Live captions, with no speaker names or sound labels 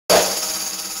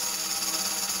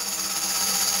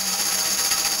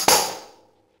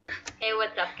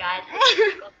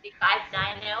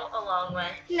along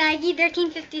with? Maggie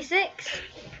 1356.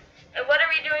 And what are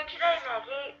we doing today,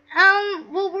 Maggie?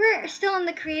 Well, we're still on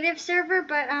the creative server,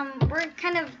 but we're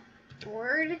kind of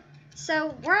bored.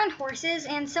 So we're on horses,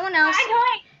 and someone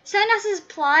else's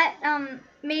plot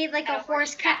made like a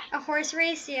horse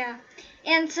race, yeah.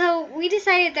 And so we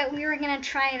decided that we were gonna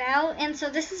try it out. And so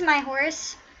this is my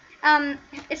horse.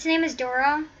 Its name is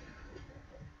Dora.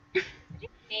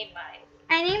 Name mine.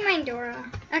 I named mine Dora.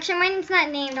 Actually, mine's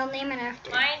not named. I'll name it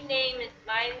after. Mine's named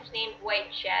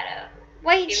White Shadow.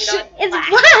 It's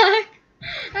black.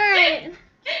 All right.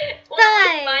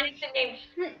 Well, mine is the name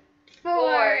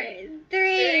 4,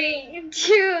 3,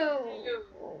 2,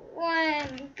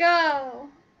 1, go.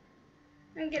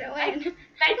 I'm gonna win.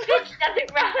 My bitch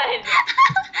doesn't run.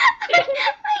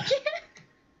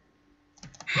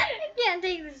 I can't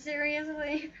take this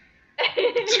seriously.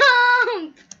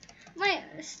 Jump! My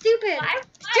stupid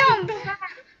jump.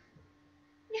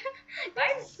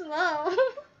 You're slow.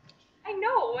 I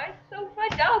know, it's so fun.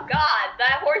 Oh god,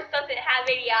 that horse doesn't have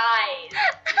any eyes.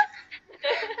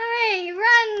 Alright,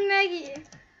 run, Maggie.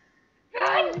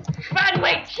 Run! Run,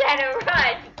 White Shadow,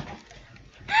 run!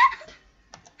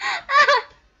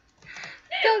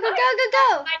 Go, go, go, go,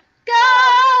 go!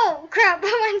 Go! Crap,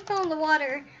 mine fell in the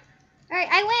water. Alright,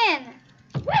 I win.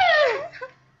 Woo!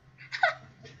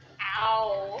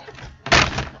 Ow.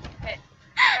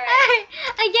 Alright,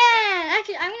 again.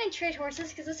 Actually, I'm gonna trade horses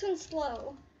because this one's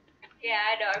slow. Yeah,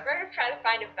 I know. I'm gonna try to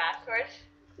find a fast horse.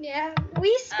 Yeah,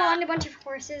 we spawned a bunch of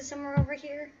horses somewhere over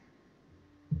here.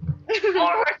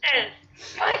 More horses!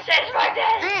 Horses!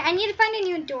 Alright, I need to find a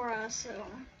new Dora, so.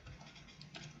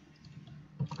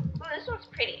 Oh, this one's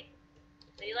pretty.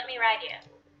 Will you let me ride you?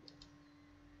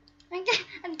 I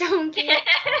don't.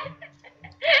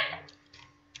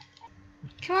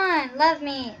 Come on, love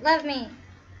me, love me.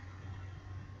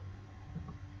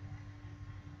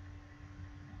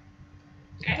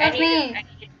 Love me.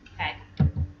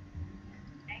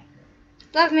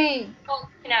 Love me. Oh,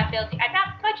 not building. I'm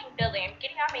not touching building. I'm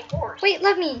getting on my horse. Wait,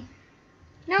 love me.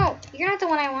 No, you're not the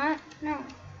one I want. No.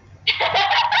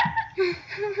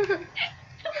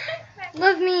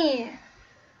 Love me.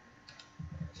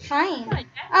 Fine.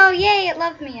 Oh, yay, it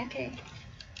loved me. Okay.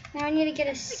 Now I need to get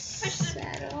a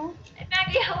saddle.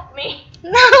 Maggie, help me.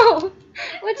 No.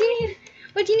 What do you need?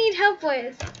 What do you need help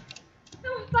with?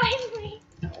 Oh, finally.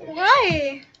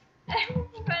 Why? I'm on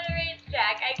a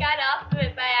racetrack. I got off of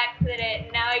it by accident,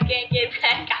 and now I can't get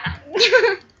back on.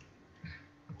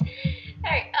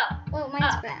 Alright, Oh,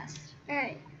 mine's fast.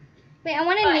 Alright. Wait, I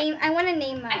want to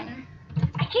name mine.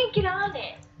 I can't get on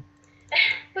it.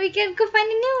 We can go find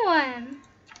a new one.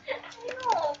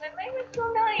 No, but mine was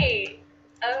so nice.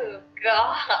 Oh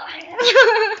god.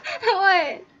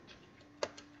 What?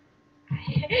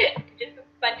 Just a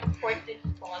bunch of horses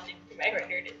spawned into my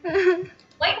rendered.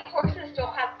 Like horses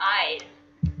don't have eyes.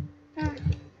 Ooh,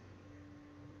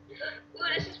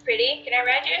 this is pretty. Can I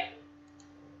ride you?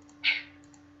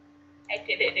 I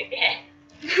did it again.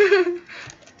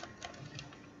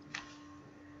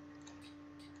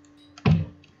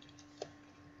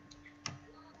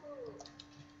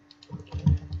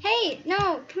 Hey,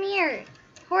 no, come here.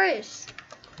 Horse.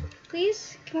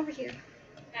 Please, come over here.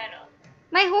 I know.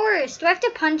 My horse. Do I have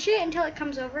to punch it until it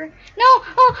comes over? No!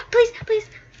 Oh, please, please.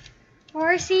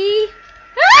 Horsey.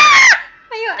 Ah!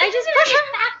 I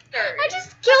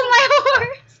just killed my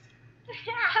horse.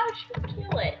 How'd you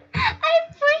kill it? I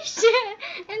pushed it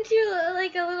into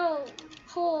like a little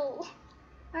hole.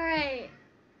 Alright.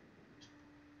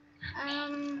 I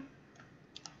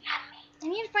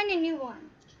need to find a new one.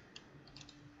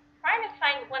 Trying to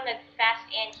find one that's fast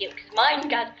and cute, because mine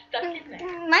got stuck in there.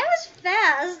 Mine was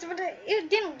fast, but it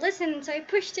didn't listen, so I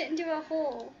pushed it into a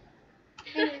hole.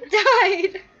 And it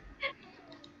died.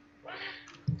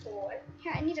 Boy.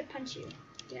 Here, I need to punch you.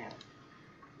 Get out.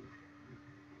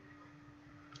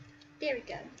 There we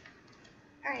go.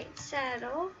 Alright,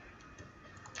 saddle.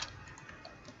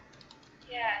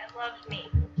 Yeah, it loves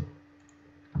me.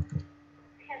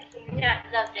 Because you not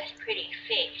love this pretty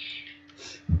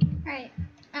face. Alright.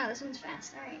 Oh, this one's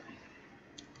fast. Alright.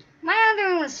 My other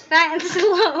one was fat and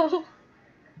slow.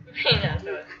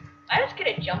 I was good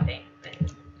at jumping, but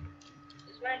is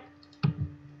mine?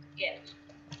 Yes.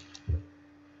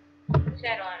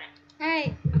 Saddle on it.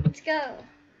 Alright, let's go.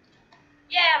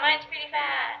 Yeah, mine's pretty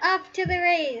fast. Up to the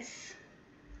race.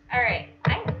 Alright,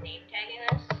 I'm name tagging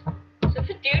this. So if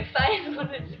a dude finds one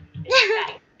that's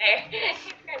back there,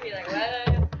 he's gonna be like,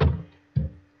 what?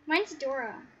 Mine's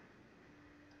Dora.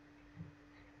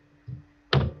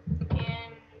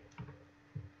 And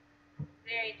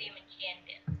very demon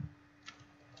champion.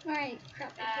 Alright,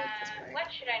 crap, I hate this part. What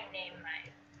should I name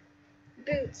mine?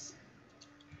 Boots.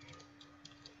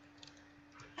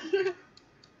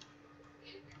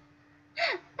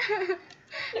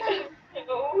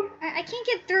 No. I can't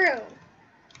get through.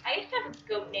 I used to have a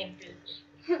goat named Boots.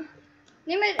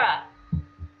 Name it. Bruh.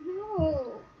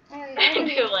 No. Alright, I'm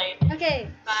ready? too late. Okay.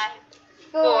 5,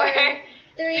 4, 4,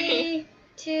 3,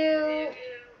 2,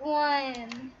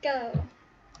 1. Go.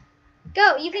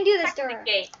 Go. You can do this, Dora.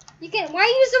 You can. Why are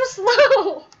you so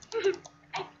slow?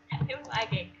 I'm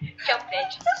lagging. Jump,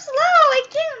 bitch. So slow. I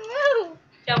can't move.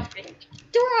 Jump, bitch.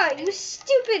 Dora, you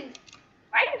stupid.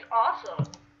 Mine is awesome.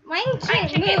 Mine Fried can't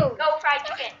chicken. move. Go fried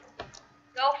chicken.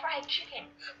 Go fried chicken.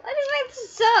 Why does mine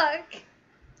suck?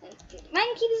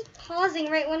 Mine keeps pausing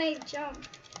right when I jump.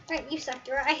 Alright, you suck,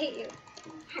 Dora. I hate you.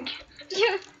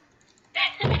 Yeah.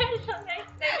 That is so nice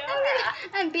to know.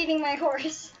 I'm beating my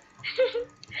horse.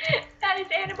 That is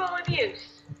animal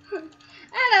abuse.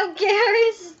 I don't care.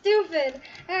 He's stupid.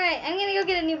 Alright, I'm gonna go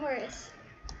get a new horse.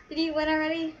 Did you win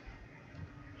already?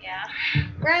 Yeah.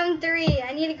 Round 3.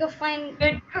 I need to go find.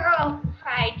 Good girl.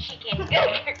 Fried chicken. Good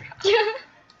girl.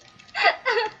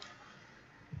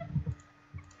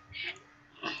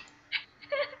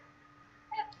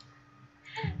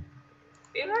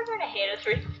 People are gonna hate us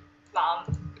for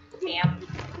spamming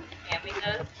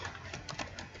those.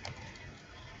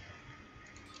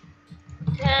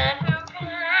 Turn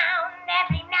around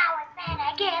every now and then I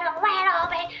get a little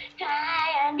bit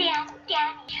tired.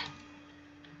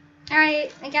 Alright,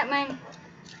 I got mine.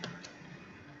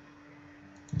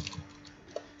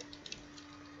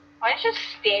 I'm just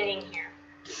standing here.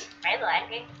 Am I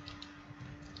lagging?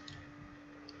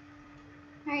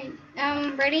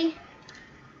 Alright, ready?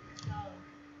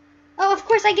 Oh, of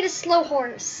course I get a slow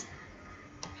horse.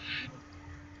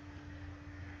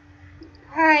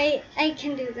 Alright, I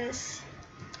can do this.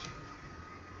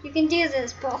 You can do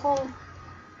this, butthole.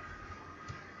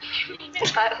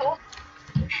 Butthole?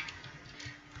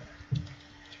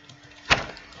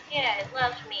 Yeah, it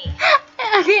loves me.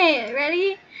 Okay,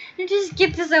 ready? Just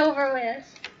get this over with.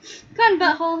 Come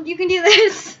on, butthole, you can do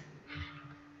this.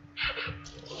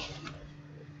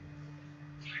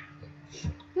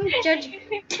 Don't judge. You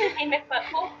name it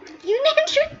butthole? You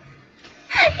named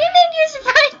yours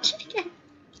fried chicken.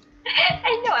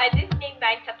 I know, I didn't name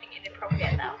mine something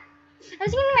inappropriate though. I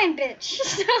was naming mine bitch,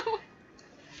 so.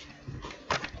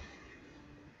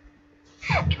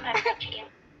 Come on, fried chicken.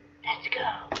 Let's go.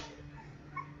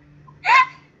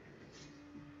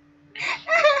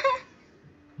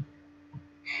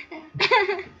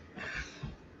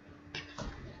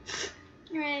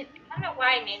 Alright. I don't know why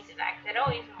I named it that, because I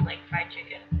don't even like fried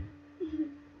chicken.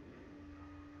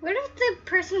 What if the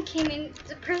person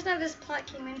of this plot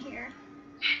came in here?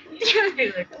 We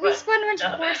spawned a bunch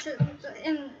of horses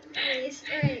in race.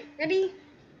 Alright, ready?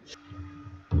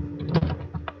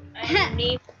 I'm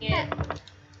naming it.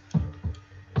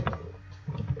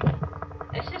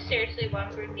 This is seriously what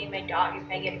I'm going to name my dog if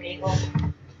I get a bagel.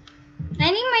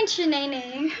 I name mine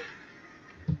Shanae.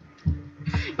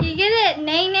 You get it?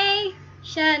 Nene?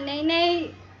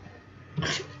 Shanae.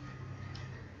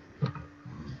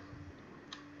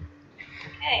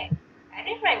 Okay. I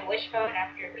think my wishbone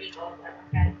after a beagle, but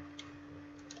okay.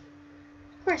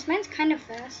 Of course, mine's kind of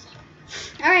fast.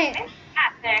 Alright. I'm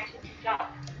fast and actually jump.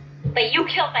 But you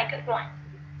killed my good one.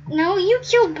 No, you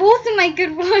killed both of my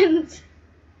good ones.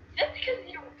 Just because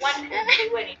you're one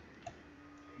who's winning.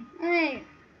 Alright.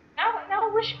 Now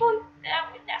wishbone.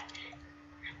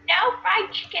 Now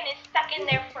fried chicken is stuck in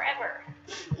there forever.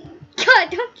 God,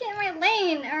 don't get in my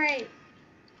lane. Alright.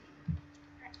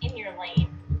 In your lane.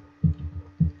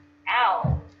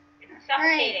 Ow. It's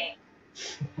suffocating.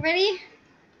 Ready?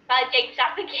 Fudging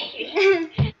suffocating.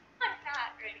 I'm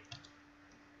not ready.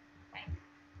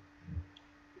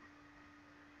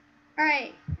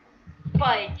 Alright.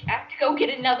 Fudge. I have to go get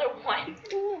another one.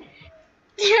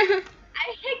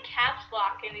 I hit caps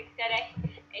lock and instead I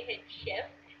hit shift.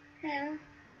 Yeah.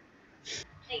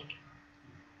 Like,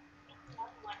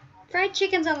 Fried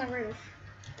chicken's on the roof.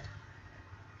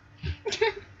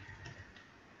 Too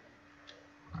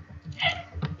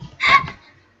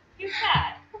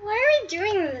bad. Why are we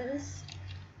doing this?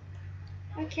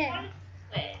 Okay.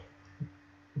 Wait.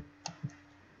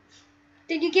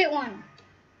 Did you get one?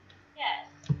 Yes.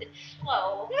 It's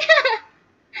slow.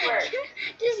 Work.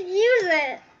 Just use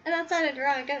it. That sounded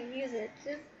wrong. Don't use it.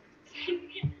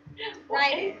 Just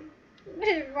ride it.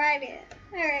 Ride it.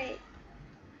 Alright.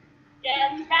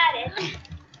 Just got it.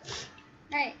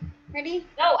 Alright. Ready?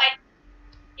 No,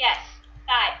 yes.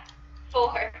 5,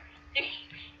 4,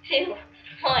 3, 2,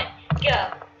 1, go.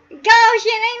 Go,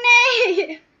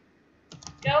 Shanae!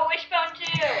 Go wishbone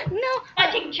 2. No.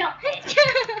 Fudging jump it.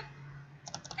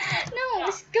 No,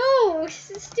 let's go.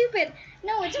 This is stupid.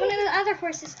 No, it's one of the other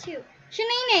horses too.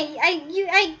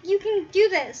 Shanae, you can do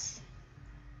this.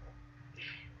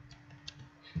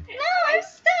 No, I'm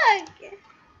stuck.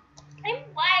 I'm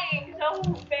lagging so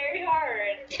very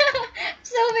hard.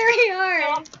 So very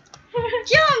hard.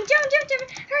 Jump.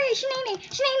 Hurry, Shanae.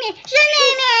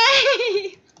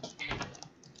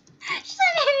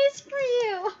 Shanae, screw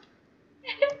you.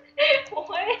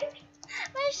 What?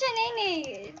 My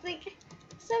Shanae is like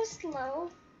so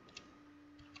slow.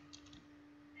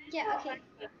 Yeah, okay.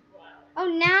 Oh,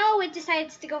 now it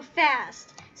decides to go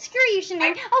fast. Screw you,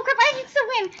 Shanae. Oh, crap, I can still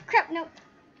win. Crap, no.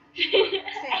 I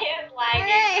am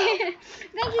lagging. Alright.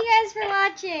 Thank you guys for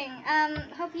watching.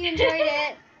 Hope you enjoyed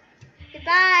it.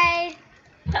 Goodbye.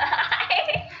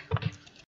 Bye.